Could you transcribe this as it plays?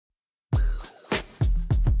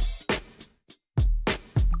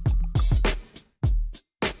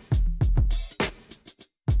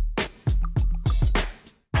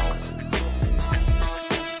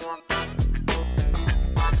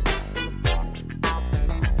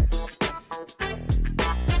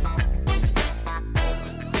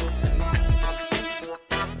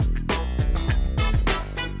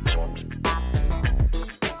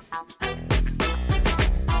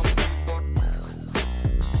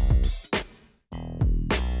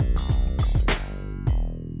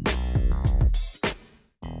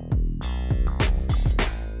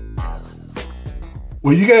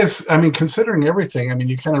Well, you guys, I mean, considering everything, I mean,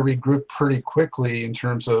 you kind of regrouped pretty quickly in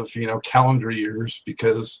terms of, calendar years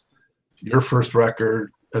because your first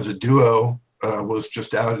record as a duo was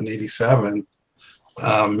just out in '87.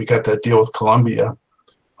 You got that deal with Columbia.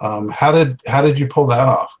 How did you pull that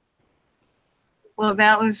off? Well,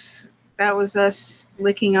 that was us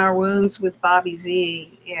licking our wounds with Bobby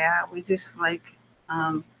Z. Yeah, we just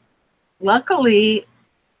luckily,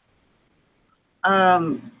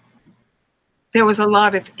 um, there was a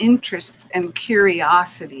lot of interest and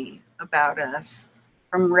curiosity about us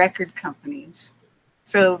from record companies.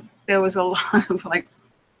 So there was a lot of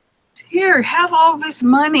here, have all this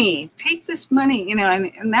money, take this money,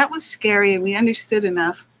 and that was scary. And we understood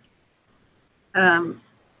enough,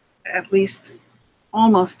 at least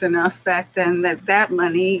almost enough back then, that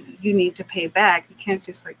money you need to pay back. You can't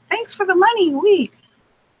just thanks for the money,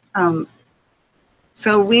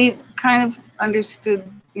 so we kind of understood,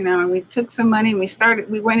 and we took some money and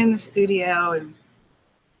we went in the studio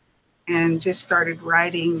and just started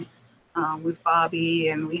writing with Bobby,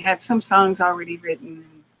 and we had some songs already written.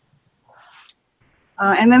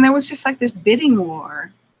 And then there was just this bidding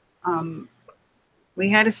war. We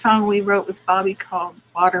had a song we wrote with Bobby called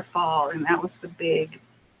Waterfall, and that was the big,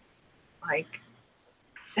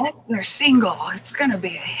 that's their single. It's going to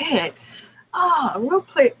be a hit. Oh, we'll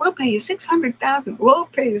pay you $600,000. We'll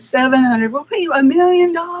pay you $700. We'll pay you $1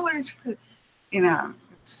 million for,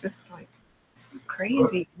 it's just this is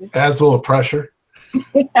crazy. Adds a little pressure.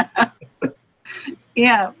 Yeah.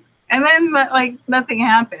 Yeah. And then nothing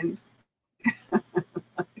happened.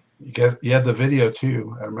 You had the video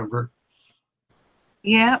too, I remember.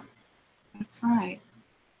 Yeah, that's right.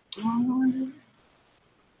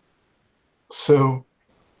 So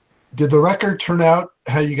did the record turn out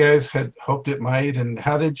how you guys had hoped it might? And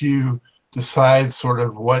how did you decide sort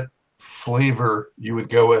of what flavor you would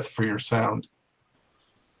go with for your sound?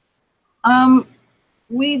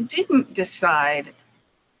 We didn't decide.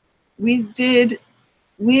 We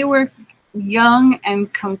were young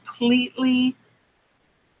and completely,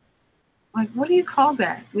 what do you call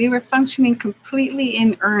that? We were functioning completely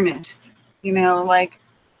in earnest,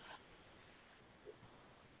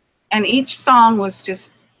 and each song was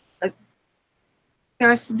just,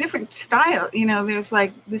 there's different style, there's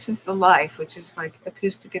This Is the Life, which is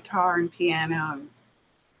acoustic guitar and piano, and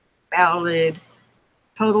ballad,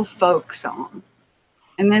 total folk song.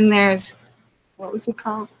 And then there's, what was it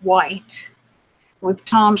called? White, with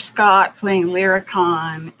Tom Scott playing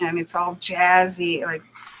Lyricon, and it's all jazzy,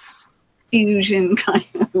 fusion kind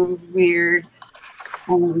of weird,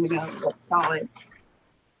 let's call it.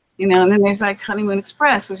 And then there's Honeymoon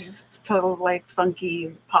Express, which is total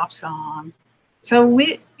funky pop song. So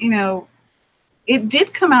we, it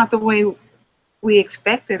did come out the way we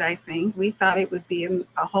expected, I think. We thought it would be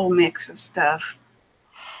a whole mix of stuff.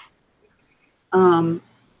 And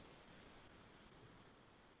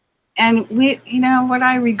we, what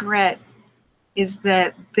I regret is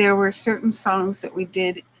that there were certain songs that we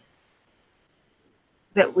did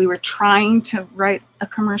that we were trying to write a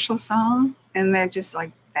commercial song, and they're just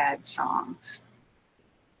bad songs,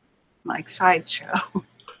 like Sideshow.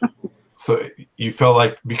 So you felt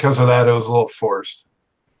like because of that, it was a little forced.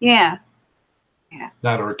 Yeah. Yeah.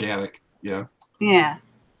 Not organic. Yeah. Yeah.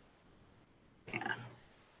 Yeah.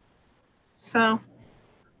 So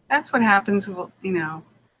that's what happens,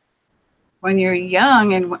 when you're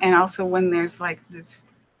young, and also when there's this,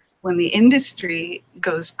 when the industry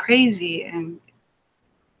goes crazy and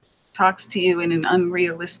talks to you in an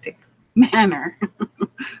unrealistic manner,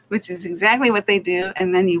 which is exactly what they do.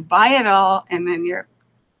 And then you buy it all, and then you're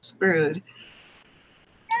screwed.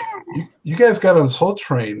 You guys got on Soul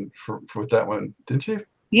Train for that one, didn't you?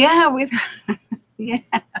 Yeah, yeah,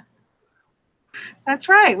 that's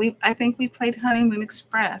right. I think we played Honeymoon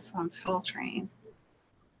Express on Soul Train.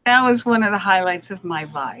 That was one of the highlights of my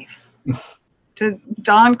life. To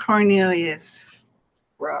Don Cornelius.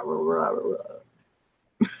 Rah, rah, rah, rah.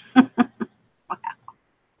 Wow.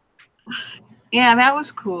 Yeah, that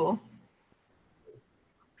was cool.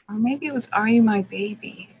 Or maybe it was Are You My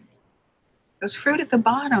Baby? It was Fruit at the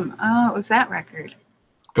Bottom. Oh, it was that record.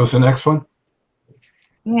 Goes the next one?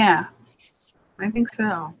 Yeah, I think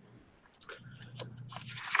so.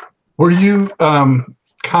 Were you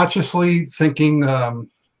consciously thinking,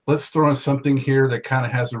 let's throw in something here that kind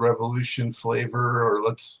of has a revolution flavor, or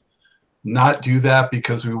let's not do that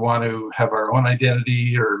because we want to have our own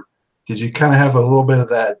identity? Or did you kind of have a little bit of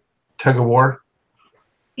that tug of war?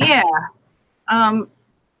 Yeah.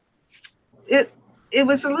 It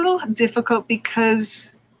was a little difficult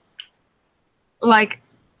because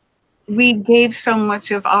we gave so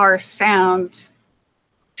much of our sound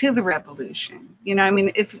to the revolution. You know, I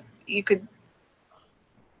mean, if you could,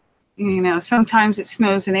 you know, sometimes it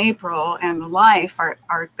snows in April and the Life are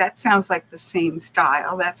that sounds like the same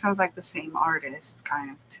style. That sounds like the same artist kind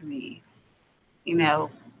of to me, you know.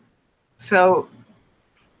 So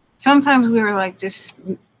sometimes we were like, just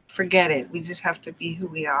forget it. We just have to be who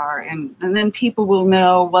we are. And then people will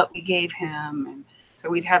know what we gave him. And so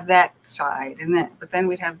we'd have that side. But then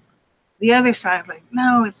we'd have the other side, like,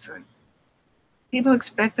 no, people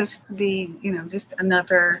expect us to be, you know, just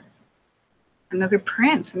another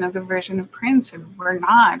Prince, another version of Prince, and we're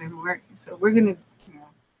not. And we're gonna, you know,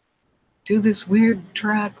 do this weird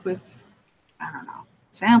track with, I don't know,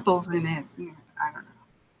 samples in it. You know, I don't know.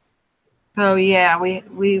 So yeah,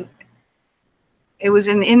 it was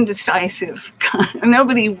an indecisive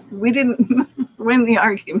we didn't win the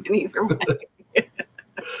argument either way.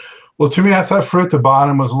 Well, to me, I thought Fruit at the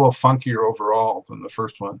Bottom was a little funkier overall than the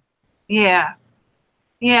first one. Yeah.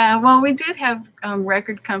 Yeah, well, we did have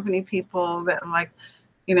record company people that, like,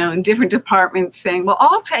 you know, in different departments saying, well,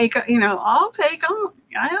 I'll take them.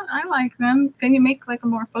 I like them. Can you make like a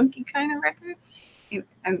more funky kind of record?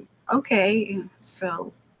 And okay.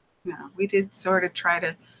 So, you know, we did sort of try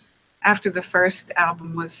to, after the first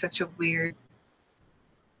album was such a weird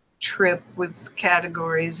trip with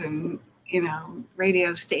categories and, you know,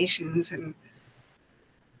 radio stations and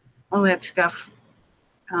all that stuff.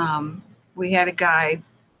 We had a guy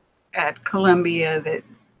at Columbia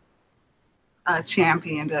that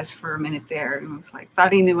championed us for a minute there and was like,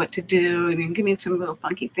 thought he knew what to do and give me some little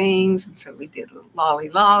funky things. And so we did a little Lolly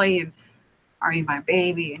Lolly and Are You My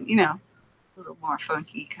Baby and, you know, a little more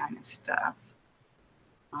funky kind of stuff.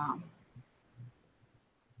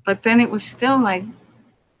 But then it was still like,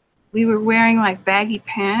 we were wearing like baggy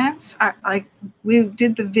pants. We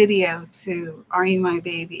did the video to Are You My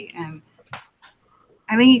Baby, and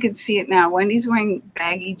I think you can see it now. Wendy's wearing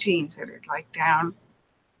baggy jeans that are like down.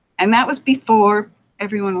 And that was before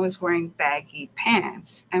everyone was wearing baggy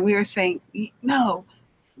pants. And we were saying, no,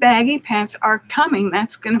 baggy pants are coming.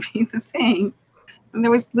 That's going to be the thing. And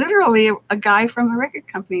there was literally a guy from a record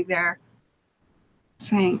company there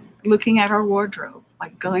saying, looking at our wardrobe,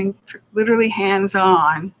 like going literally hands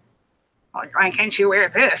on, like, why can't you wear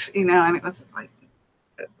this? You know, and it was like,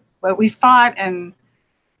 but we fought and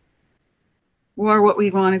wore what we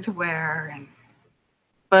wanted to wear.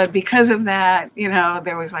 But because of that, you know,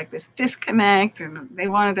 there was like this disconnect and they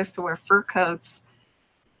wanted us to wear fur coats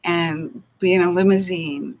and be in a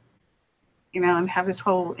limousine, you know, and have this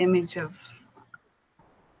whole image of,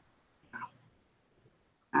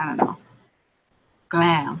 I don't know,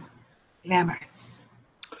 glamorous.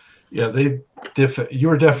 Yeah, you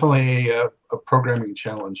were definitely a programming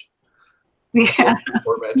challenge. Yeah.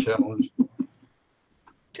 Format challenge.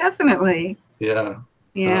 Definitely. Yeah.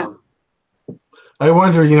 Yeah. I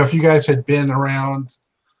wonder, you know, if you guys had been around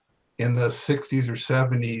in the 60s or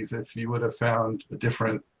 70s, if you would have found a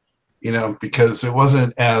different, you know, because the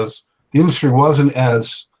industry wasn't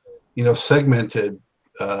as, you know, segmented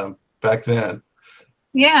back then.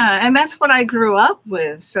 Yeah, and that's what I grew up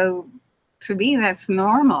with. So to me, that's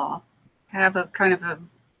normal. Have a kind of a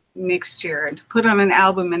mixture and to put on an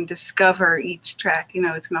album and discover each track. You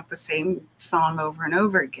know, it's not the same song over and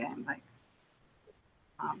over again. Like,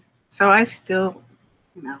 so I still,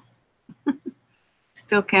 you know,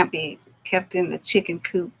 still can't be kept in the chicken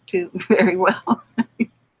coop too very well.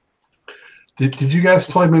 Did you guys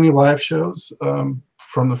play many live shows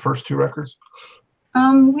from the first two records?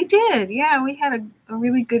 We did. Yeah, we had a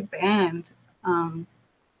really good band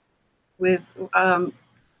with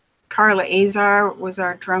Carla Azar was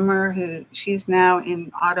our drummer, she's now in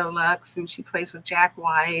Autolux and she plays with Jack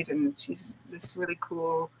White and she's this really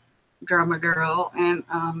cool drummer girl.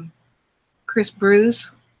 And Chris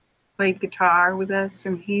Bruce played guitar with us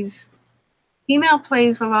and he now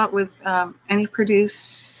plays a lot with, and he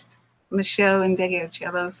produced Michelle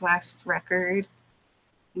Ndegeocello's last record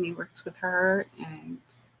and he works with her, and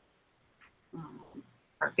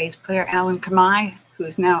our bass player Alan Kamai, who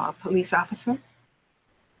is now a police officer.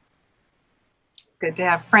 Good to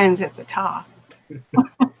have friends at the top.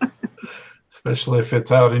 Especially if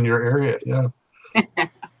it's out in your area, yeah.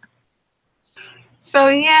 So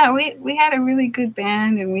yeah, we had a really good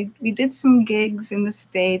band and we did some gigs in the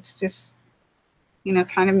States, just, you know,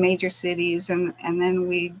 kind of major cities, and then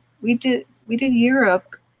we did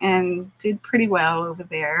Europe and did pretty well over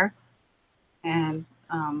there and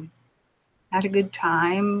had a good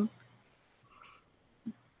time.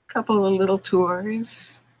 A couple of little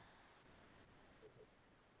tours.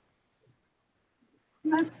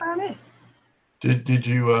 And that's about it. Did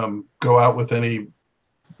you go out with any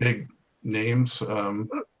big names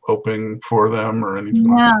open for them or anything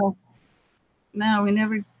like that? No, no, we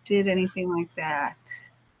never did anything like that.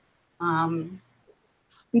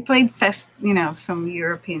 We played some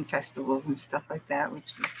European festivals and stuff like that,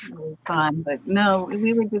 which was really fun. But no,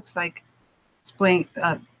 we were just like playing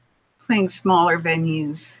smaller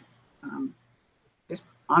venues, just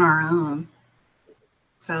on our own.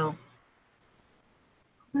 So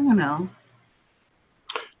I don't know.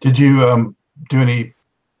 Did you do any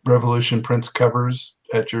Revolution Prince covers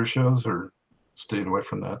at your shows, or stayed away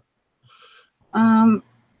from that? I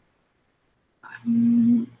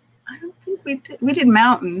don't think we did. We did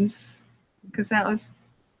Mountains because that was.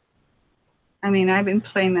 I mean, I've been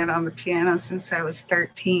playing that on the piano since I was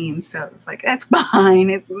 13, so it's like that's mine.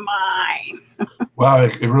 It's mine. Wow,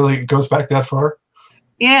 it really goes back that far?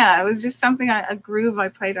 Yeah, it was just something a groove I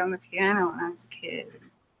played on the piano when I was a kid.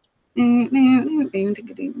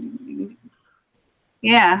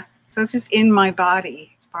 Yeah, so it's just in my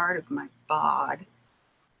body. It's part of my bod.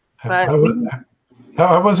 But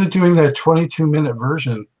How was it doing that 22-minute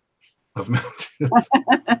version of Mountains?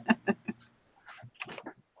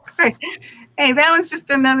 Hey, that was just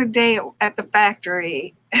another day at the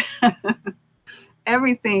factory.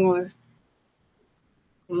 Everything was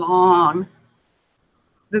long.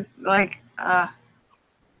 You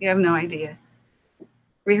have no idea.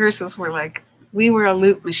 Rehearsals were like, we were a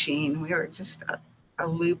loop machine. We were just a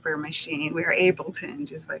looper machine. We were Ableton,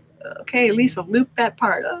 just like, okay, Lisa, loop that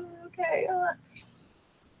part. Oh, okay.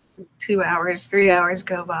 2 hours, 3 hours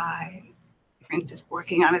go by. Prince is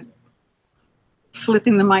working on it,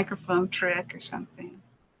 flipping the microphone trick or something.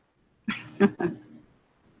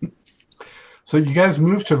 So you guys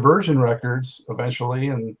moved to Virgin Records eventually,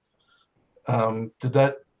 and did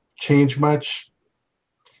that change much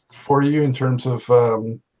for you in terms of,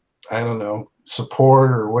 I don't know,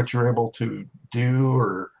 support or what you're able to do,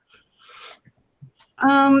 or?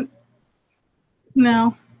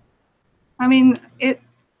 No. I mean, it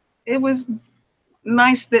was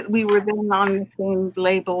nice that we were then on the same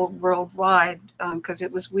label worldwide, because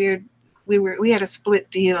it was weird. We had a split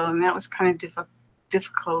deal, and that was kind of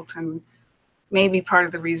difficult, and maybe part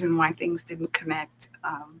of the reason why things didn't connect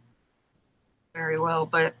very well.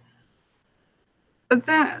 But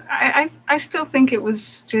then I still think it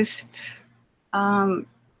was just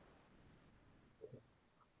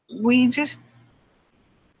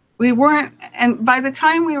we weren't. And by the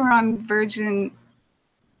time we were on Virgin,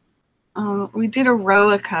 we did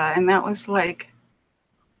Eroica, and that was like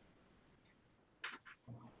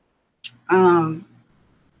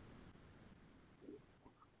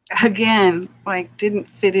again, like didn't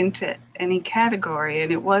fit into any category,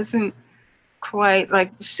 and it wasn't quite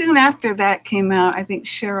like soon after that came out. I think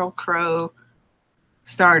Sheryl Crow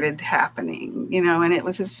started happening, and it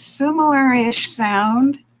was a similar-ish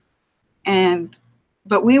sound,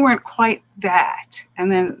 but we weren't quite that.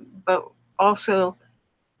 And then, but also,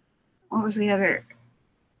 what was the other?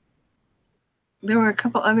 There were a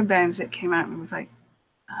couple other bands that came out and was like,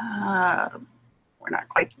 we're not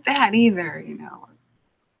quite that either,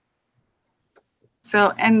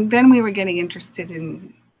 So, and then we were getting interested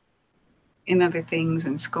in other things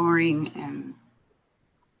and scoring, and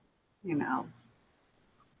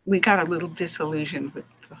we got a little disillusioned with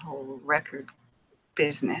the whole record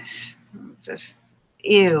business. Just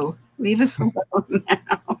ew, leave us alone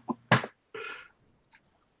now.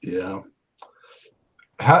 Yeah.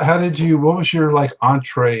 What was your like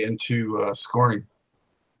entree into scoring?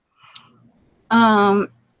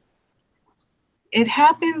 It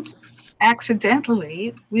happened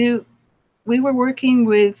accidentally. We were working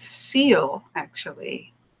with Seal,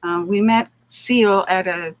 actually. We met Seal at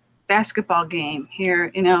a basketball game here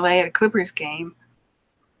in LA, at a Clippers game.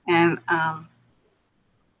 And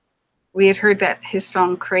we had heard that his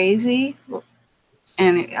song Crazy,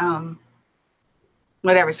 and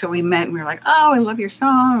whatever. So we met and we were like, oh, I love your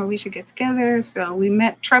song, or we should get together. So we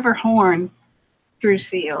met Trevor Horn through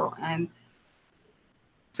Seal. And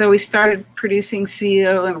so we started producing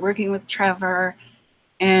Seal and working with Trevor.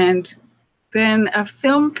 And then a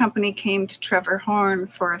film company came to Trevor Horn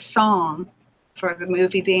for a song for the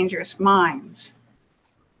movie Dangerous Minds.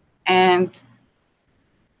 And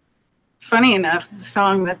funny enough, the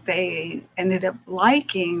song that they ended up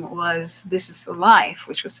liking was This Is the Life,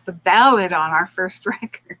 which was the ballad on our first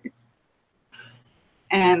record.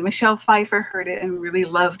 And Michelle Pfeiffer heard it and really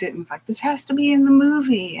loved it and was like, this has to be in the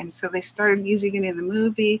movie. And so they started using it in the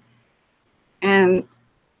movie. And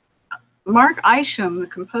Mark Isham, the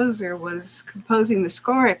composer, was composing the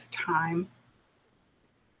score at the time.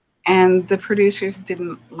 And the producers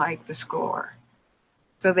didn't like the score.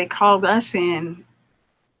 So they called us in,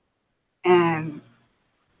 and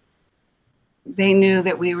they knew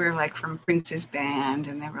that we were like from Prince's band,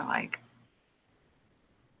 and they were like,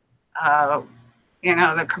 you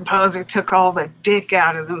know, the composer took all the dick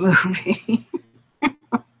out of the movie.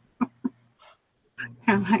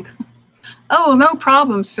 I'm like, oh, no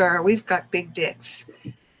problem, sir. We've got big dicks.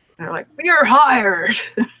 They're like, you're hired.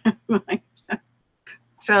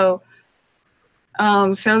 so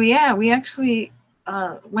yeah, we actually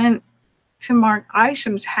went to Mark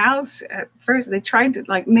Isham's house at first. They tried to,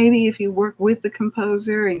 like, maybe if you work with the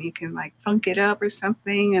composer and you can like funk it up or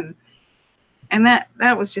something, and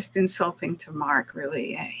that was just insulting to Mark,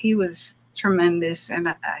 really. He was tremendous, and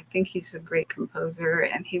I think he's a great composer,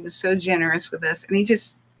 and he was so generous with us, and he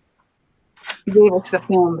gave us the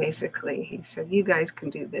film. Basically, he said, you guys can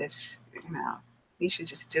do this, you know, you should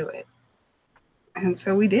just do it. And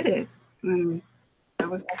so we did it, and that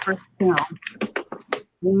was our first film,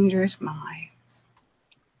 Dangerous Minds.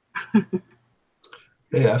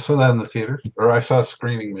 Yeah, I saw that in the theater, or I saw a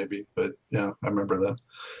screening maybe, but yeah, I remember that.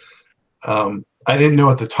 I didn't know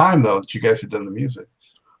at the time though that you guys had done the music.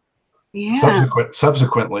 Yeah.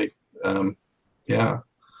 Subsequently, yeah.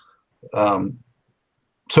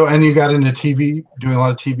 So, and you got into TV, doing a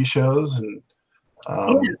lot of TV shows, and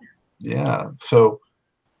yeah. So,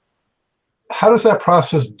 how does that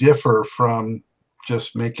process differ from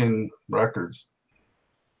just making records?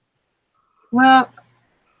 Well,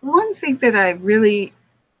 one thing that I really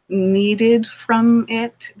needed from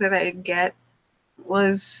it that I get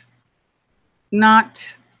was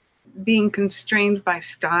not being constrained by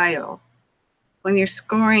style. When you're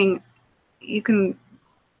scoring, you can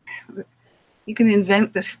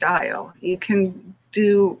invent the style. You can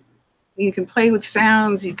play with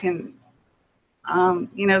sounds. You can,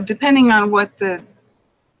 you know, depending on what the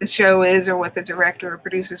show is or what the director or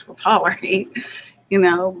producers will tolerate, you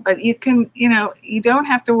know, but you can, you know, you don't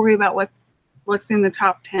have to worry about what's in the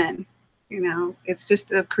top 10, you know, it's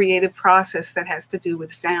just a creative process that has to do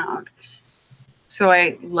with sound. So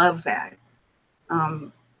I love that.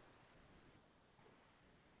 And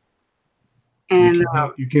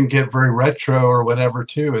you can get very retro or whatever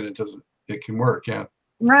too, and it can work. Yeah.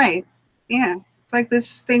 Right. Yeah. It's like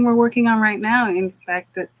this thing we're working on right now. In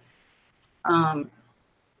fact, that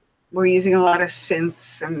we're using a lot of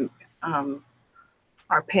synths and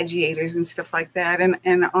arpeggiators and stuff like that.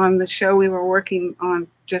 And on the show we were working on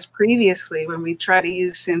just previously, when we try to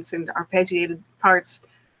use synths and arpeggiated parts,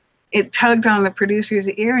 it tugged on the producer's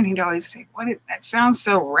ear, and he'd always say, that sounds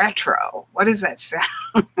so retro. What is that sound?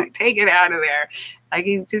 Take it out of there. Like,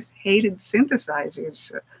 he just hated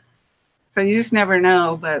synthesizers. So you just never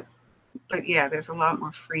know, but yeah, there's a lot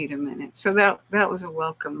more freedom in it. So that was a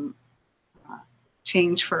welcome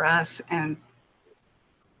change for us, and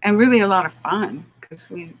really a lot of fun, because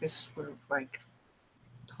we just were like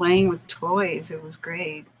playing with toys. It was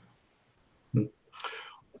great.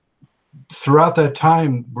 Throughout that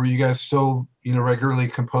time, were you guys still, you know, regularly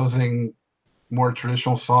composing more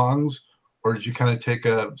traditional songs, or did you kind of take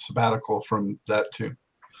a sabbatical from that too?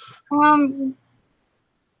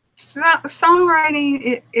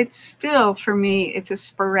 Songwriting, it's still, for me, it's a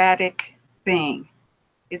sporadic thing.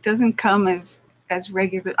 It doesn't come as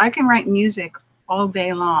regular. I can write music all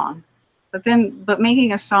day long, but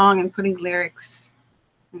making a song and putting lyrics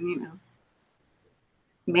and, you know,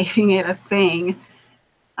 making it a thing,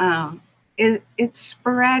 it's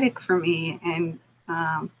sporadic for me. And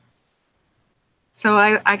so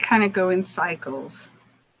I kind of go in cycles.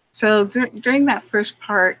 So during that first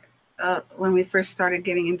part, when we first started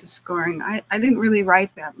getting into scoring, I didn't really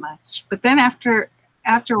write that much. But then after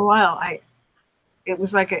a while, it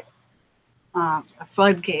was like a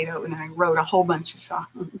floodgate open, and I wrote a whole bunch of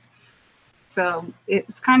songs. So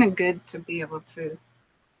it's kind of good to be able to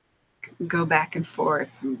go back and forth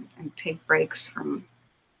and take breaks from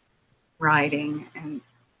writing, and,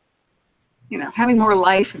 you know, having more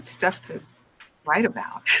life and stuff to write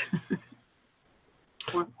about.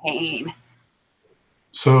 More pain.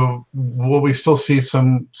 So will we still see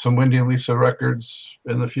some Wendy and Lisa records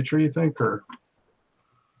in the future, you think, or?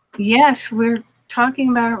 Yes, we're talking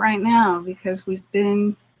about it right now, because we've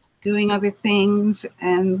been doing other things,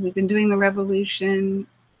 and we've been doing the Revolution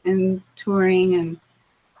and touring,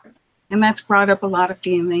 and that's brought up a lot of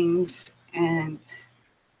feelings, and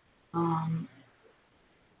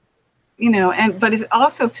you know, but it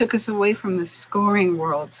also took us away from the scoring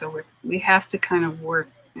world. So we have to kind of work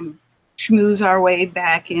and schmooze our way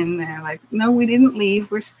back in there. Like, no, we didn't leave.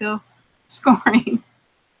 We're still scoring.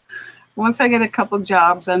 Once I get a couple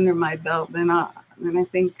jobs under my belt, then I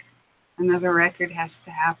think another record has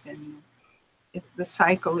to happen if the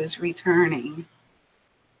cycle is returning.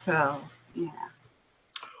 So, yeah.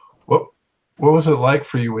 What was it like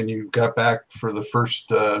for you when you got back for the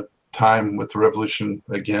first time with the Revolution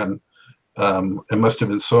again? It must have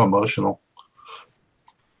been so emotional.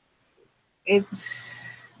 It's,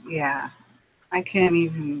 yeah, I can't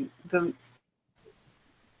even,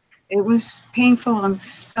 it was painful on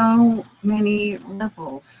so many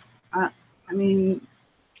levels. I mean,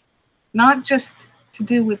 not just to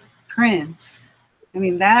do with Prince. I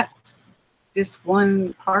mean, that's just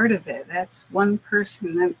one part of it. That's one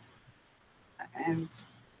person that, and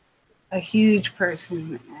a huge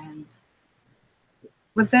person. And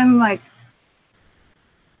but then like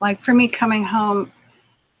for me coming home,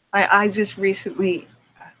 I just recently,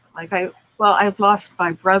 I've lost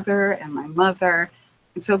my brother and my mother,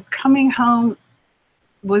 and so coming home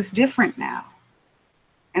was different now.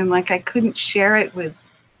 And like I couldn't share it with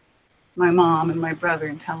my mom and my brother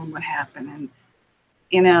and tell them what happened, and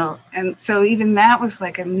and so even that was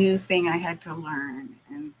like a new thing I had to learn,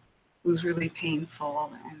 and it was really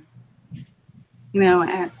painful. And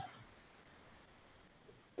and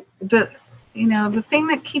the thing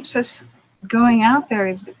that keeps us going out there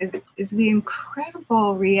is the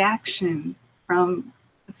incredible reaction from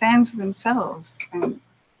the fans themselves, and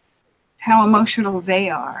how emotional they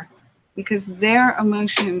are, because their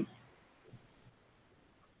emotion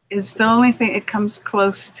is the only thing that comes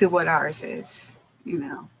close to what ours is.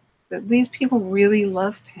 That these people really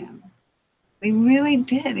loved him. They really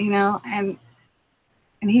did, and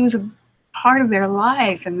he was a part of their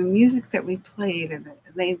life, and the music that we played, and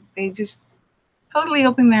they just totally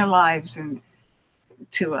opened their lives and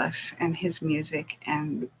to us and his music.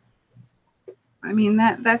 And I mean,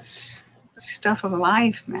 that's the stuff of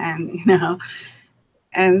life, man.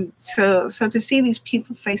 And so to see these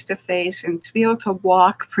people face to face and to be able to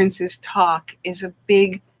walk Prince's talk is a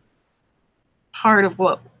big part of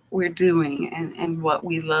what we're doing, and what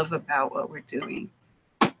we love about what we're doing.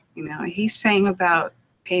 He sang about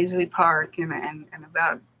Paisley Park, and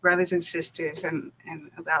about brothers and sisters, and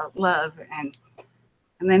about love, and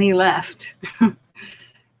then he left. But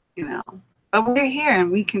we're here,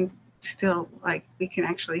 and we can still, we can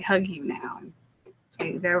actually hug you now and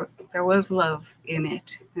say there was love in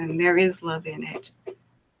it, and there is love in it,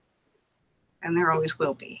 and there always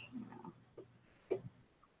will be.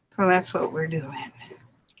 So that's what we're doing.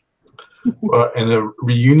 Well, and the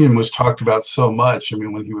reunion was talked about so much. I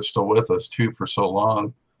mean, when he was still with us too for so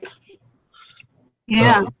long.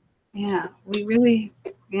 Yeah, we really,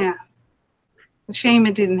 yeah. It's a shame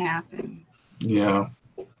it didn't happen. Yeah.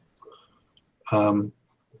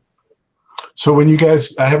 So when you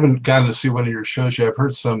guys, I haven't gotten to see one of your shows yet. I've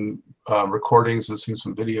heard some recordings and seen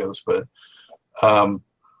some videos, but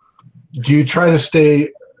do you try to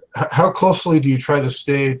stay, how closely do you try to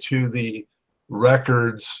stay to the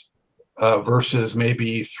records versus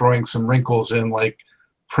maybe throwing some wrinkles in like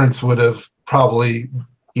Prince would have probably,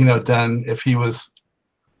 done if he was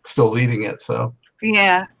still leading it? So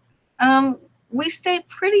yeah, we stay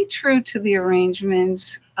pretty true to the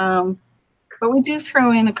arrangements, but we do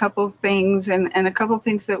throw in a couple of things, and a couple of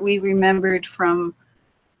things that we remembered from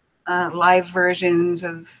live versions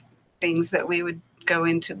of things that we would go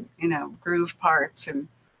into, groove parts, and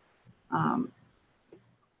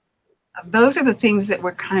those are the things that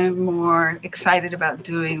we're kind of more excited about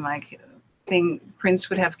doing. Like, Prince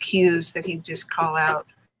would have cues that he'd just call out,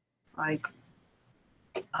 like,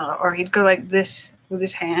 or he'd go like this with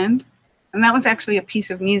his hand, and that was actually a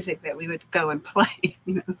piece of music that we would go and play.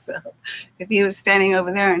 So if he was standing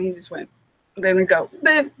over there and he just went, then we'd go,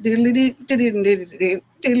 and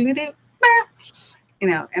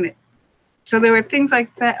so there were things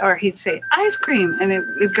like that, or he'd say ice cream, and it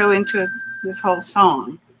would go into this whole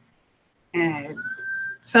song. And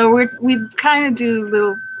so we'd kind of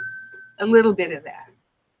do a little bit of that,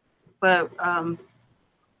 but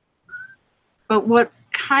what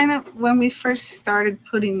kind of, when we first started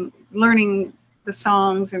learning the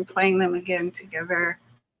songs and playing them again together,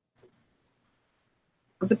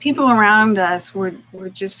 the people around us were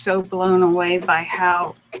just so blown away by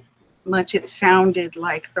how much it sounded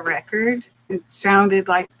like the record. It sounded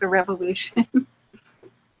like the Revolution.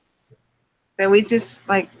 That we just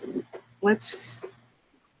let's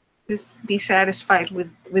just be satisfied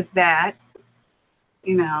with that,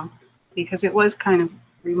 because it was kind of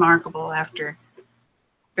remarkable after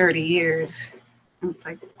 30 years. And it's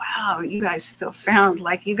like, wow, you guys still sound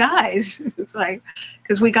like you guys. It's like,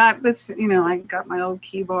 because we got this, I got my old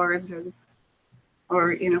keyboards or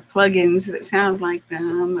plugins that sound like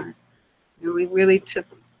them, or we really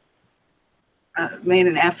made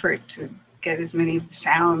an effort to get as many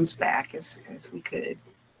sounds back as we could.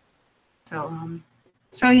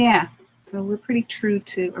 So yeah, so we're pretty true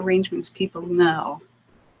to arrangements people know.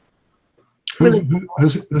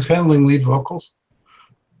 Who's who's handling lead vocals?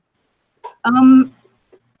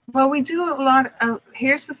 Well, we do a lot of,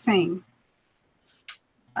 here's the thing.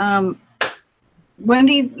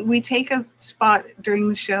 Wendy, we take a spot during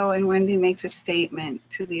the show and Wendy makes a statement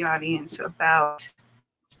to the audience about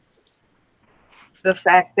the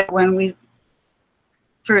fact that when we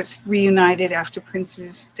first reunited after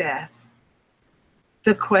Prince's death,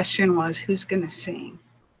 the question was, who's going to sing?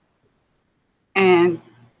 And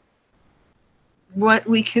what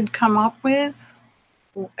we could come up with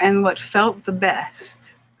and what felt the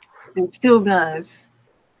best, and still does,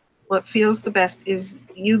 what feels the best is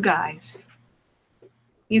you guys.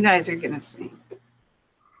 You guys are going to sing.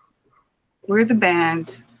 We're the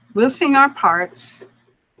band. We'll sing our parts.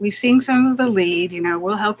 We sing some of the lead, you know,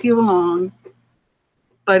 we'll help you along.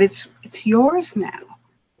 But it's yours now.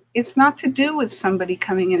 It's not to do with somebody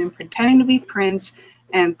coming in and pretending to be Prince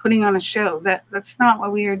and putting on a show. That's not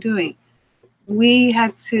what we are doing. We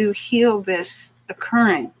had to heal this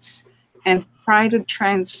occurrence and try to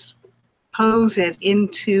transpose it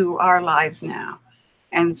into our lives now.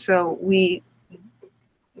 And so we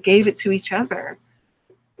gave it to each other.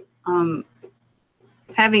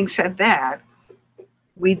 Having said that,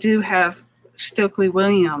 we do have Stokely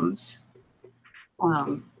Williams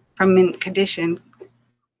from Mint Condition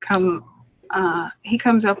he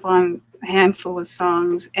comes up on a handful of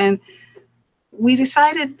songs, and we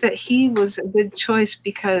decided that he was a good choice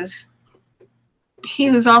because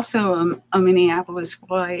he was also a Minneapolis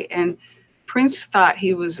boy, and Prince thought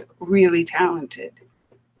he was really talented.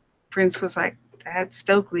 Prince was like, that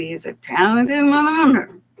Stokely is a talented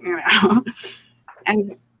motherfucker, you know?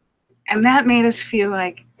 And that made us feel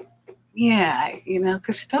like, yeah, you know,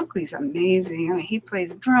 because Stokely's amazing. I mean, he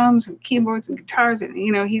plays drums and keyboards and guitars, and,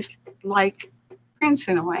 you know, he's like Prince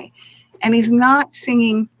in a way. And he's not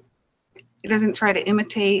singing, he doesn't try to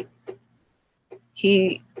imitate.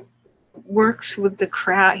 He works with the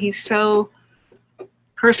crowd. He's so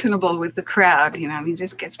personable with the crowd, you know, he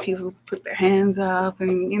just gets people to put their hands up,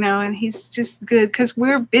 and, you know, and he's just good because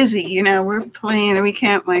we're busy, you know, we're playing and we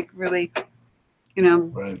can't like really, you know,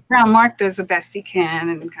 Right. Brown Mark does the best he can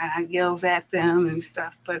and kind of yells at them and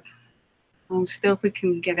stuff, but still we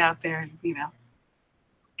can get out there and, you know,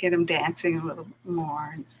 get them dancing a little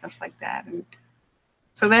more and stuff like that. And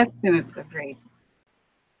so that's been a great.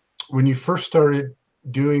 When you first started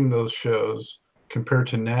doing those shows compared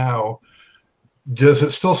to now, does it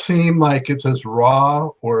still seem like it's as raw,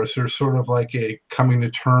 or is there sort of like a coming to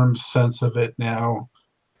terms sense of it now?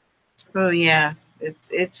 Oh yeah,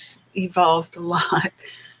 it's evolved a lot.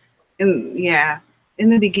 And yeah, in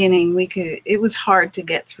the beginning it was hard to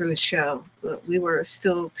get through a show. But we were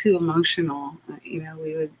still too emotional. You know,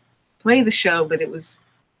 we would play the show, but it was,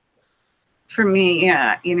 for me,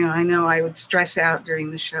 yeah, you know, I know I would stress out during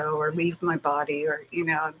the show or leave my body, or, you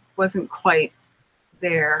know, it wasn't quite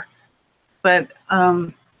there. But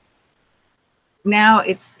now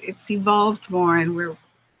it's evolved more, and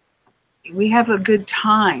we have a good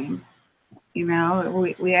time. You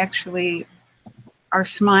know, we actually are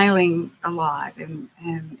smiling a lot and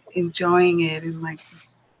enjoying it, and like just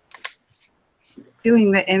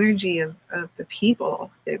feeling the energy of the people.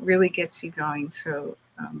 It really gets you going. So,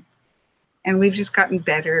 and we've just gotten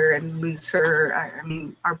better and looser. I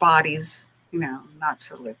mean, our bodies, you know, not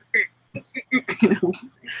so like, you know,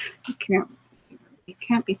 you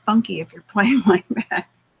can't be funky if you're playing like that.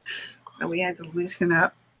 So we had to loosen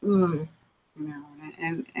up, you know,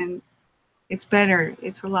 and it's better.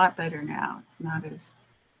 It's a lot better now. It's not as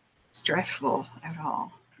stressful at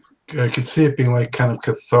all. I could see it being like kind of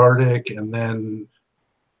cathartic and then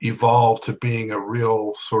evolve to being a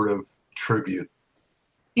real sort of tribute.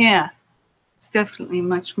 Yeah, it's definitely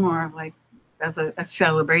much more like of a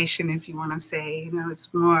celebration, if you want to say. You know,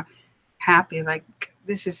 it's more happy. Like,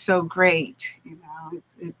 this is so great. You know,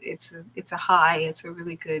 it's a high. It's a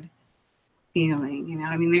really good feeling. You know,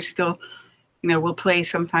 I mean, there's still, you know, we'll play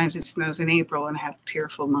sometimes it snows in April and have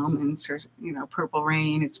tearful moments, or, you know, Purple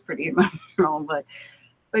Rain. It's pretty emotional, but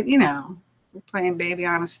you know, we're playing Baby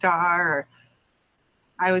on a Star or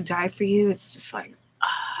I Would Die for You. It's just like,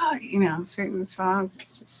 you know, certain songs.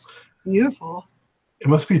 It's just beautiful. It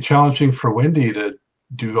must be challenging for Wendy to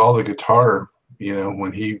do all the guitar, you know,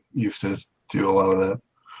 when he used to do a lot of that.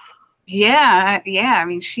 Yeah. I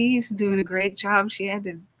mean, she's doing a great job. She had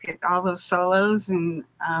to get all those solos, and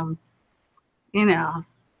you know,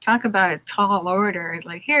 talk about a tall order. It's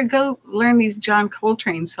like, here, go learn these John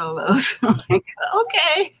Coltrane solos. I'm like,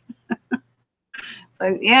 okay.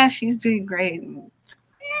 But yeah, she's doing great.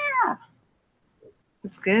 Yeah,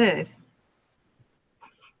 it's good.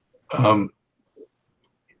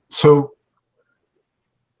 So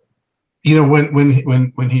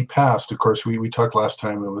when he passed, of course, we talked last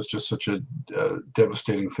time. It was just such a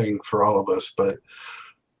devastating thing for all of us. But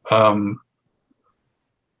um,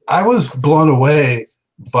 I was blown away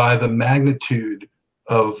by the magnitude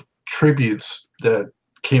of tributes that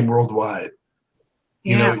came worldwide.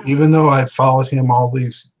 Yeah. Even though I followed him all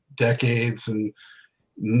these decades and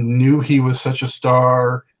knew he was such a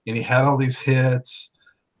star and he had all these hits,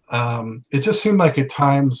 it just seemed like at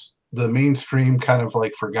times the mainstream kind of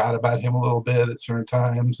like forgot about him a little bit at certain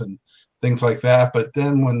times and things like that. But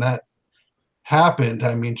then when that happened,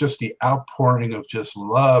 I mean, just the outpouring of just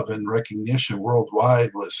love and recognition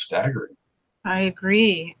worldwide was staggering. I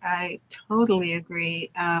agree. I totally agree.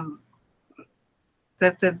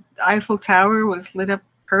 That the Eiffel Tower was lit up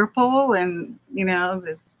purple, and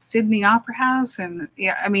the Sydney Opera House, and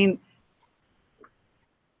yeah, I mean,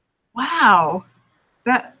 wow,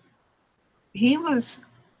 that he was.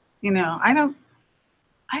 I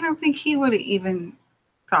don't think he would have even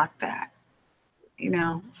thought that.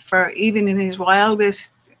 For even in his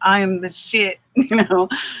wildest, I'm the shit.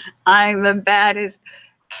 I'm the baddest.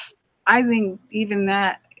 I think even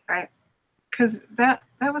that, because that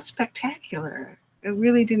was spectacular. It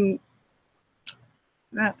really didn't.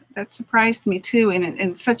 That surprised me too,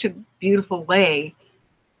 in such a beautiful way,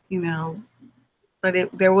 But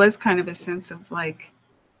there was kind of a sense of like,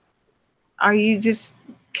 are you just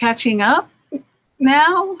catching up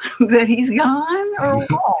now that he's gone, or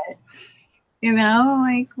what?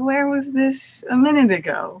 Like, where was this a minute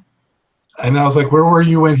ago? And I was like, where were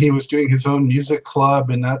you when he was doing his own music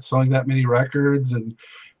club and not selling that many records? And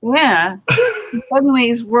yeah, suddenly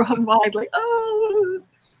he's worldwide, like, oh,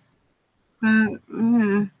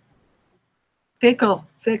 fickle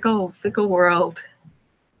world.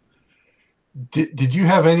 Did you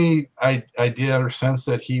have any idea or sense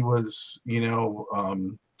that he was,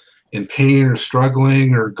 in pain or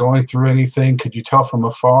struggling or going through anything? Could you tell from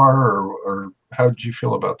afar, or how did you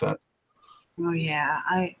feel about that? Oh yeah,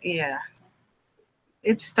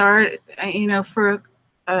 It started, for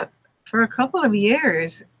a couple of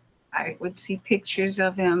years, I would see pictures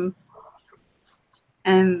of him,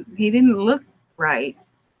 and he didn't look right,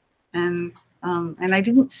 and I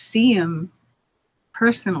didn't see him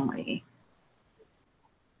personally,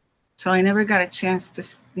 so I never got a chance to,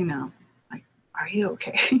 like, are you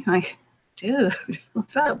okay? Like, dude,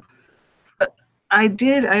 what's up? But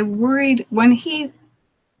I worried when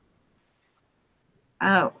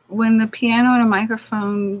when the Piano and a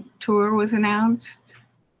Microphone tour was announced.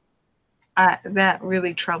 That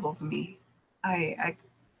really troubled me. I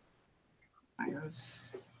was.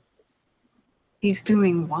 He's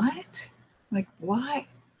doing what? Like, why?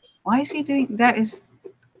 Why is he doing that?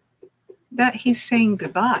 He's saying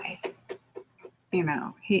goodbye.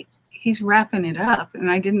 He's wrapping it up, and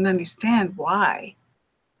I didn't understand why.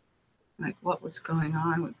 Like, what was going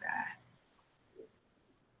on with that?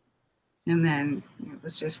 And then it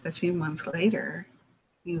was just a few months later,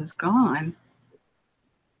 he was gone,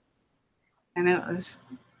 and it's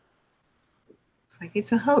like,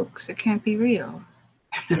 it's a hoax. It can't be real.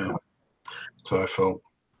 Yeah, so I felt.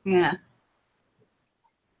 Yeah.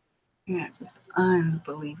 Yeah, it's just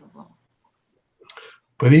unbelievable.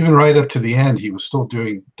 But even right up to the end, he was still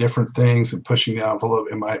doing different things and pushing the envelope,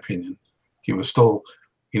 in my opinion. He was still,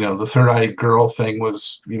 the Third Eye Girl thing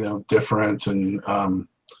was, different. And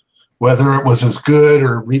whether it was as good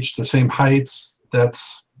or reached the same heights,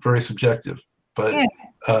 that's very subjective. But,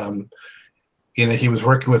 he was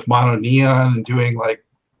working with Mono Neon and doing like,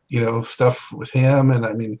 stuff with him. And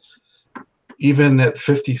I mean, even at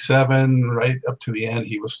 57, right up to the end,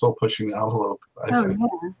 he was still pushing the envelope, I think.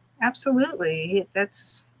 Yeah, absolutely.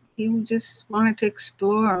 He just wanted to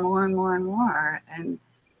explore more and more and more. And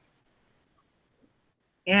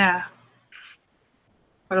yeah,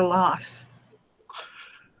 what a loss.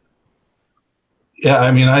 Yeah,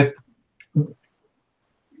 I mean,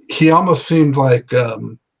 he almost seemed like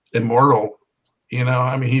immortal,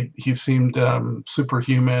 I mean, he seemed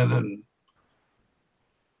superhuman and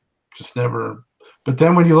just never. But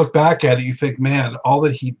then when you look back at it, you think, man, all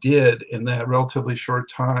that he did in that relatively short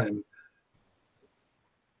time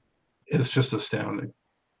is just astounding.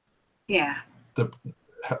 Yeah.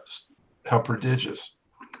 How prodigious.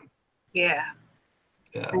 Yeah.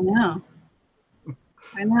 Yeah. I know.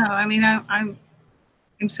 I mean, I'm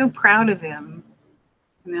so proud of him,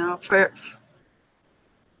 for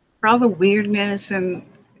all the weirdness and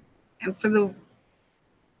for the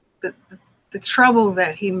trouble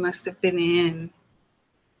that he must have been in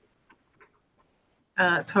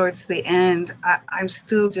towards the end. I'm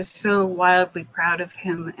still just so wildly proud of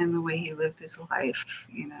him and the way he lived his life,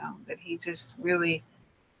 that he just really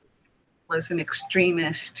was an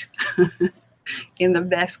extremist in the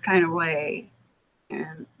best kind of way.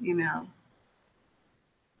 And, you know,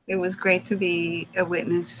 it was great to be a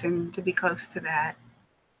witness and to be close to that,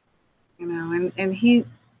 you know, and he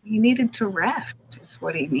needed to rest is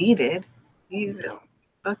what he needed. He needed to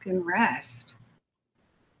fucking rest.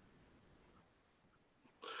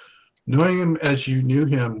 Knowing him as you knew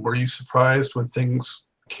him, were you surprised when things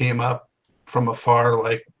came up from afar,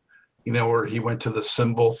 like, you know, where he went to the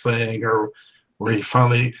symbol thing, or where he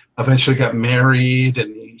finally eventually got married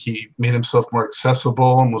and he made himself more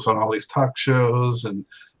accessible and was on all these talk shows, and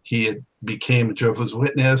he had became a Jehovah's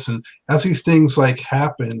Witness, and as these things like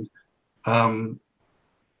happened,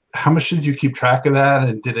 how much did you keep track of that,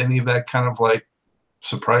 and did any of that kind of like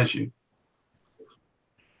surprise you?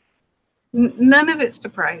 None of it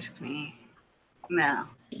surprised me. No,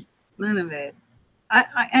 none of it.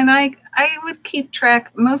 I would keep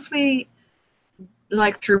track mostly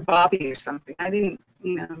like through Bobby or something. I didn't,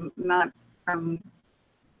 you know, not from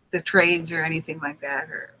the trades or anything like that.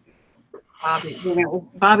 Or Bobby, you know,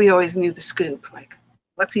 Bobby always knew the scoop. Like,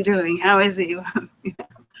 what's he doing? How is he? You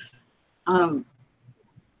know?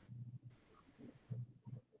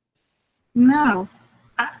 No,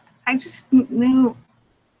 I just knew.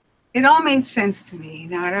 It all made sense to me. You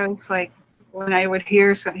know, I was like, when I would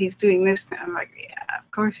hear he's doing this, I'm like, yeah, of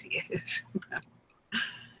course he is.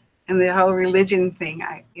 And the whole religion thing,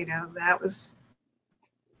 you know, that was,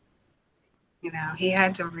 you know, he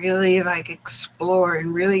had to really like explore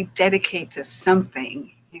and really dedicate to something,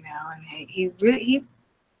 you know, and he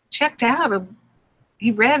checked out,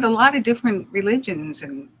 he read a lot of different religions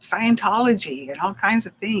and Scientology and all kinds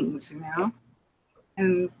of things, you know,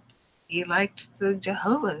 and he liked the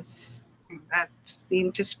Jehovah's. That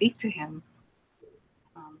seemed to speak to him.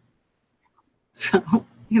 So,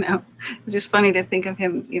 you know, it's just funny to think of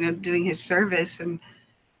him, you know, doing his service and,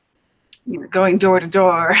 you know, going door to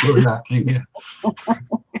door. Door knocking, yeah.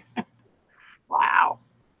 Wow.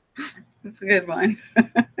 That's a good one.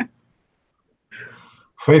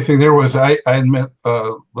 Funny thing there was, I met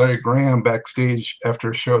Larry Graham backstage after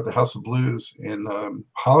a show at the House of Blues in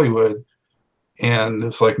Hollywood, and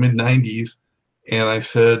it's like mid-90s, and I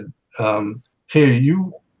said, hey,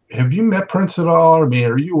 have you met Prince at all? I mean,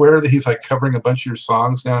 are you aware that he's like covering a bunch of your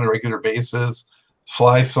songs now on a regular basis,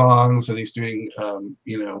 Sly songs, and he's doing,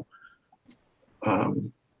 you know,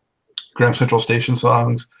 Grand Central Station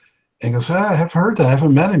songs? And he goes, I have heard that. I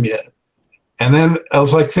haven't met him yet. And then I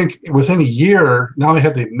was like, think within a year, not only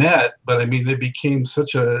had they met, but I mean, they became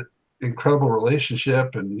such a incredible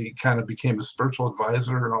relationship, and he kind of became a spiritual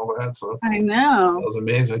advisor and all that. So I know. That was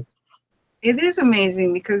amazing. It is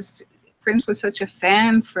amazing because Prince was such a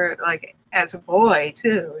fan for, like, as a boy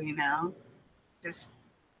too, you know. Just,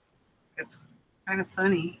 it's kind of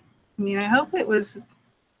funny. I mean, I hope it was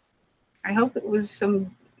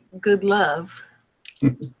some good love.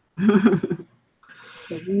 We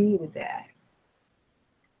needed that.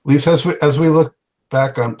 Lisa, as we look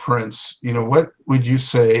back on Prince, you know, what would you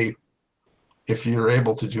say, if you're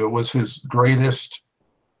able to do it, was his greatest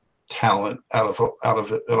talent out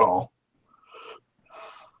of it all?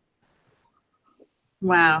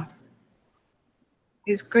 Wow.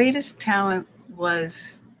 His greatest talent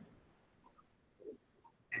was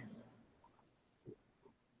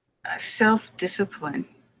self-discipline.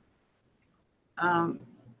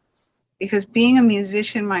 Because being a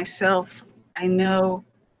musician myself, I know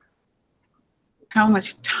how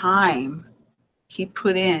much time he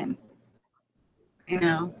put in, you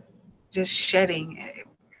know, just shedding it.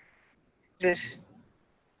 Just,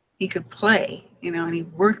 he could play, you know, and he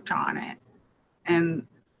worked on it. And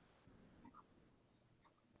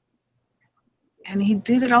he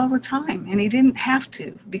did it all the time, and he didn't have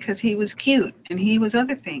to, because he was cute and he was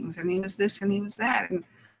other things, and he was this and he was that.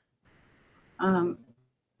 And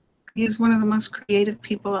he was one of the most creative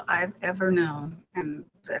people I've ever known, and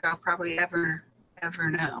that I'll probably ever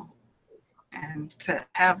know. And to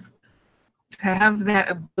have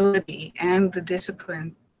that ability and the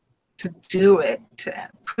discipline to do it, to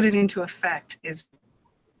put it into effect, is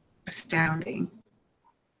astounding.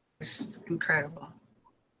 It's incredible.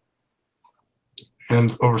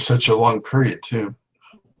 And over such a long period too.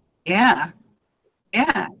 Yeah,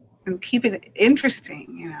 and keep it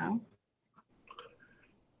interesting, you know.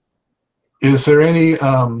 Is there any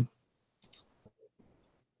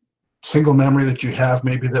single memory that you have,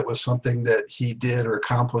 maybe that was something that he did or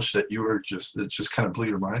accomplished that just kind of blew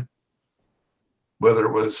your mind? Whether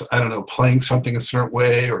it was, I don't know, playing something a certain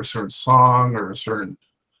way, or a certain song, or a certain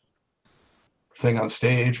thing on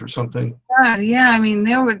stage or something? Yeah, I mean,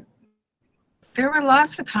 there were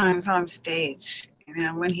lots of times on stage, you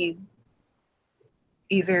know, when he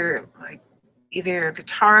either a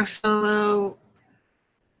guitar solo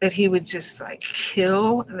that he would just like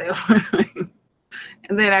kill,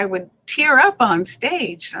 and that I would tear up on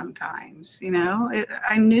stage sometimes. You know,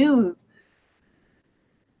 I knew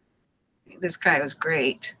this guy was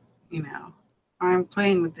great. You know, I'm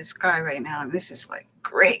playing with this guy right now, and this is like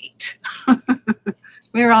great.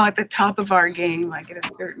 We were all at the top of our game, like at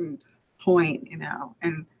a certain point, you know,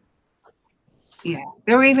 and yeah,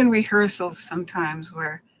 there were even rehearsals sometimes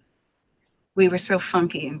where we were so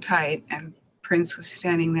funky and tight, and Prince was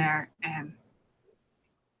standing there, and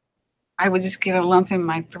I would just get a lump in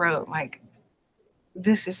my throat, like,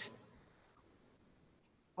 this is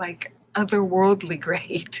like otherworldly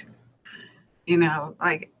great, you know,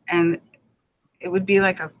 like, and it would be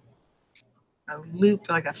like a loop,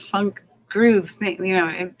 like a funk groove thing, you know,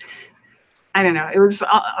 and I don't know, it was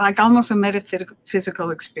like almost a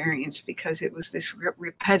metaphysical experience because it was this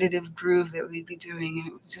repetitive groove that we'd be doing, and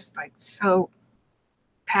it was just like so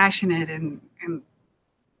passionate and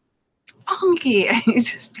funky, and you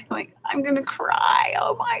just feel like I'm gonna cry.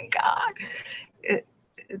 Oh my god!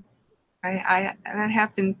 I that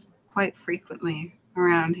happened quite frequently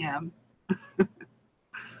around him.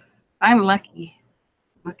 I'm lucky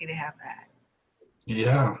to have that.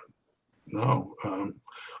 Yeah, no,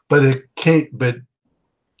 but it can't. But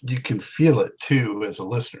you can feel it too as a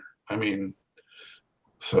listener. I mean,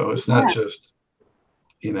 so it's not Yeah, just,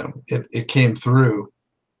 you know, it came through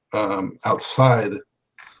outside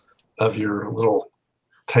of your little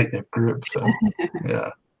tight knit group. So yeah,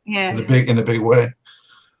 yeah. in a big way.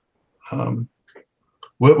 Um,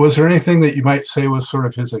 was there anything that you might say was sort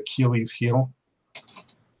of his Achilles heel?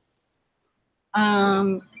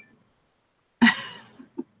 Um,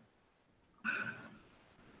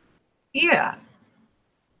 yeah.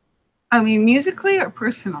 I mean, musically or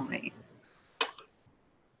personally?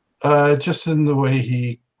 Just in the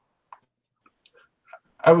way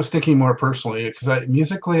I was thinking more personally because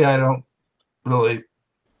musically, I don't really,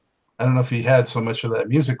 I don't know if he had so much of that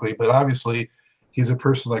musically, but obviously he's a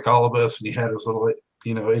person like all of us, and he had his little,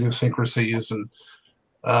 you know, idiosyncrasies. And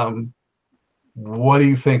what do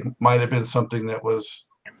you think might have been something that was?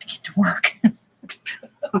 Get to work.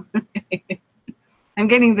 I'm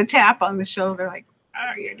getting the tap on the shoulder, like,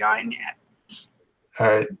 oh, you're done yet. All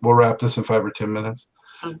right, we'll wrap this in 5 or 10 minutes.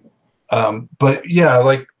 Okay. But yeah,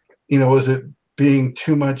 like, you know, was it being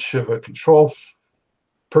too much of a control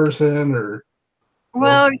person, or?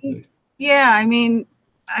 Well, yeah. I mean,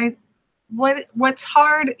 what's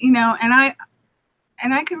hard, you know, and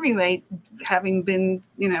I can relate, having been,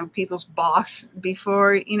 you know, people's boss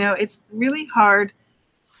before. You know, it's really hard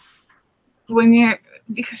when you're,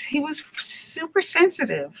 because he was super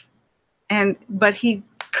sensitive, but he,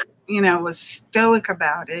 you know, was stoic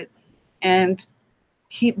about it, and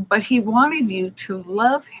but he wanted you to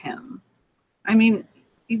love him. I mean,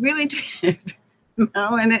 he really did, you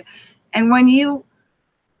know, and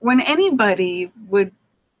when anybody would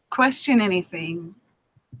question anything,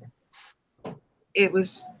 it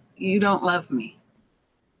was, you don't love me.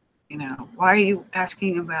 You know, why are you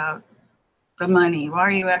asking about the money? Why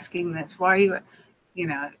are you asking this? Why are you, you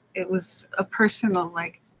know, it was a personal,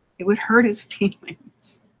 like, it would hurt his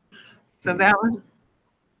feelings. So that was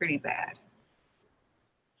pretty bad.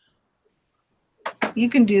 You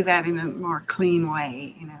can do that in a more clean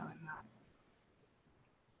way, you know, and not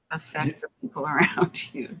affect the people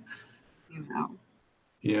around you, you know.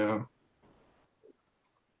 Yeah.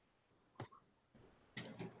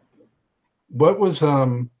 What was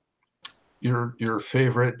your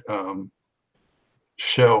favorite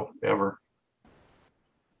show ever?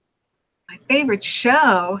 My favorite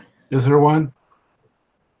show. Is there one?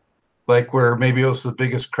 Like where maybe it was the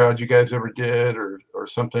biggest crowd you guys ever did, or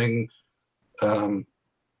something?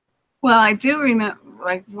 Well, I do remember,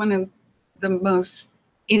 like, one of the most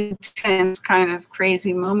intense kind of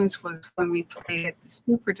crazy moments was when we played at the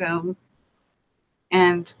Superdome,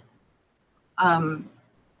 and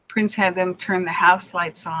Prince had them turn the house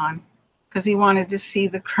lights on because he wanted to see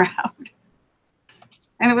the crowd.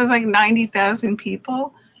 And it was like 90,000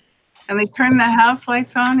 people, and they turned the house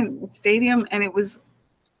lights on in the stadium, and it was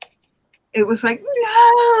like,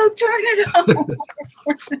 no, turn it on.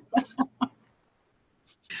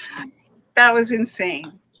 That was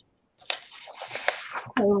insane.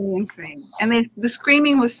 Totally insane. And the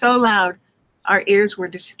screaming was so loud, our ears were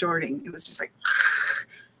distorting. It was just like,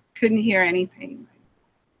 couldn't hear anything.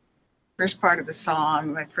 First part of the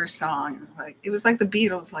song, my first song, it was like the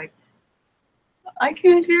Beatles, like, I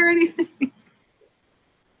can't hear anything.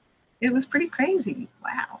 It was pretty crazy.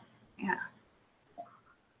 Wow. Yeah.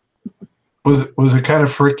 Was it kind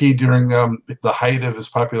of freaky during the height of his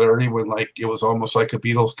popularity when like it was almost like a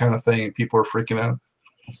Beatles kind of thing and people were freaking out?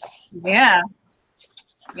 Yeah,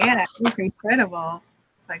 yeah, it was incredible.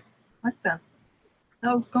 It's like, what the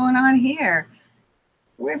hell's going on here?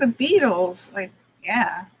 We're the Beatles. Like,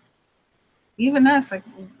 yeah. Even us, like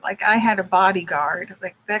I had a bodyguard.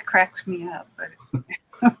 Like that cracks me up.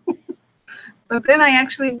 But but then I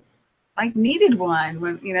actually like needed one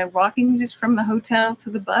when, you know, walking just from the hotel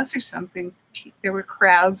to the bus or something. There were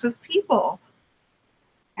crowds of people,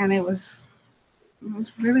 and it was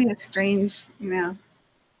really a strange, you know,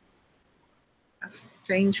 a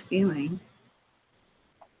strange feeling.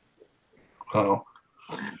 Oh,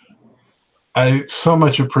 I so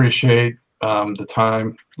much appreciate the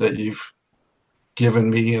time that you've given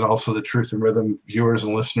me and also the Truth and Rhythm viewers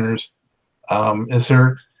and listeners. Is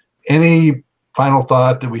there any final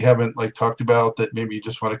thought that we haven't like talked about that maybe you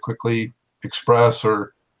just want to quickly express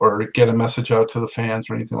or get a message out to the fans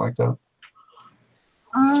or anything like that?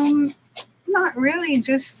 Not really. It's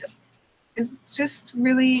just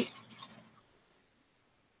really,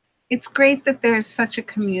 it's great that there's such a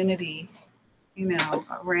community, you know,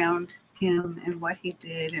 around him and what he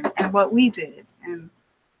did and what we did. And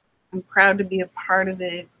I'm proud to be a part of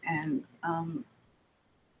it. And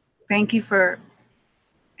thank you for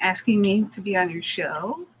asking me to be on your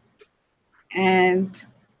show. And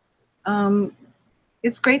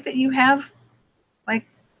it's great that you have like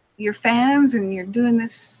your fans and you're doing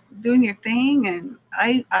your thing. And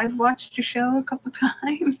I've watched your show a couple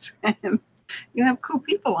times and you have cool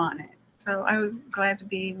people on it. So I was glad to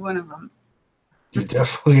be one of them. You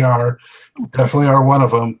definitely are. Definitely are one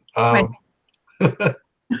of them.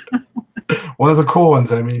 One of the cool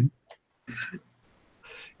ones, I mean.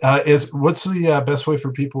 What's the best way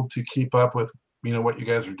for people to keep up with, you know, what you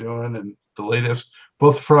guys are doing and the latest,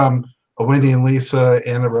 both from a Wendy and Lisa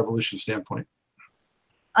and a Revolution standpoint?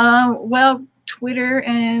 Well, Twitter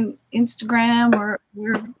and Instagram,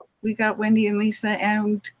 we got Wendy and Lisa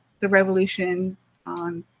and the Revolution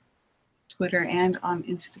on Twitter and on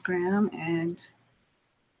Instagram, and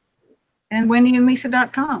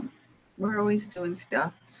wendyandlisa.com. We're always doing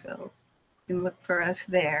stuff, so you can look for us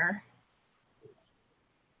there.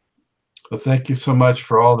 Well, thank you so much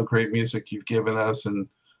for all the great music you've given us and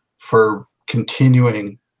for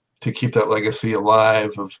continuing to keep that legacy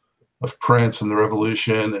alive of Prince and the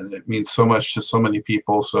Revolution. And it means so much to so many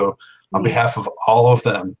people. So on behalf of all of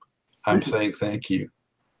them, I'm saying thank you.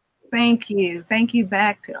 Thank you. Thank you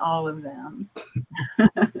back to all of them.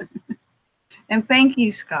 And thank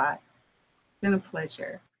you, Scott. It's been a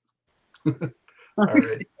pleasure. All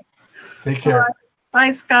right. Take care.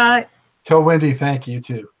 Bye, Scott. Tell Wendy thank you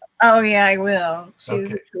too. Oh, yeah, I will.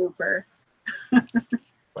 She's Okay. a trooper.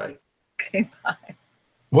 Bye. Okay, bye.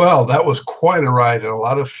 Well, that was quite a ride and a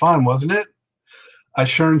lot of fun, wasn't it? I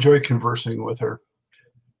sure enjoyed conversing with her.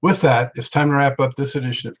 With that, it's time to wrap up this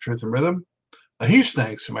edition of Truth and Rhythm. A huge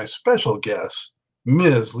thanks to my special guest,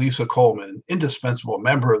 Ms. Lisa Coleman, indispensable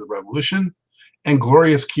member of the Revolution and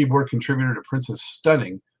glorious keyboard contributor to Prince's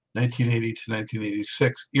stunning 1980 to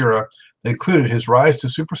 1986 era that included his rise to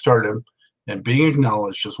superstardom and being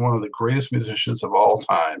acknowledged as one of the greatest musicians of all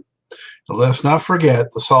time. And let us not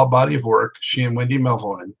forget the solid body of work she and Wendy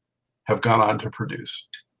Melvoin have gone on to produce.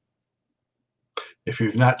 If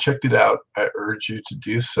you've not checked it out, I urge you to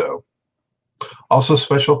do so. Also,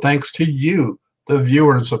 special thanks to you, the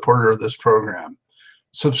viewer and supporter of this program.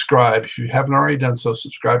 Subscribe. If you haven't already done so,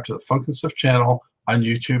 subscribe to the Funk and Stuff channel on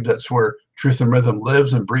YouTube. That's where Truth and Rhythm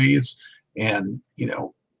lives and breathes. And, you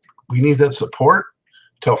know, we need that support.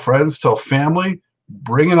 Tell friends, tell family,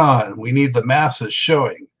 bring it on. We need the masses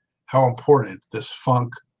showing how important this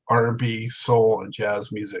funk, R&B, soul, and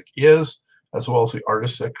jazz music is, as well as the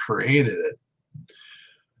artists that created it.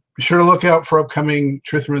 Be sure to look out for upcoming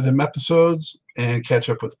Truth and Rhythm episodes and catch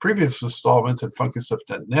up with previous installments at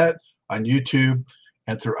funkystuff.net, on YouTube,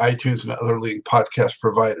 and through iTunes and other leading podcast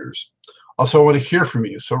providers. Also, I want to hear from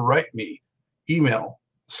you, so write me. Email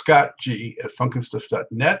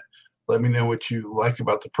scottg@funkystuff.net. Let me know what you like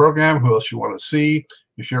about the program, who else you want to see.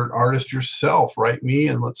 If you're an artist yourself, write me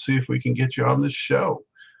and let's see if we can get you on this show.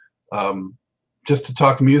 Just to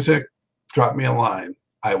talk music, drop me a line.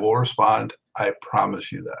 I will respond. I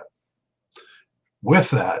promise you that. With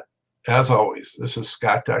that, as always, this is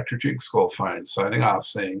Scott Dr. Jinx Goldfine signing off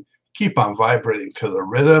saying, keep on vibrating to the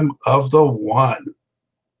rhythm of the one.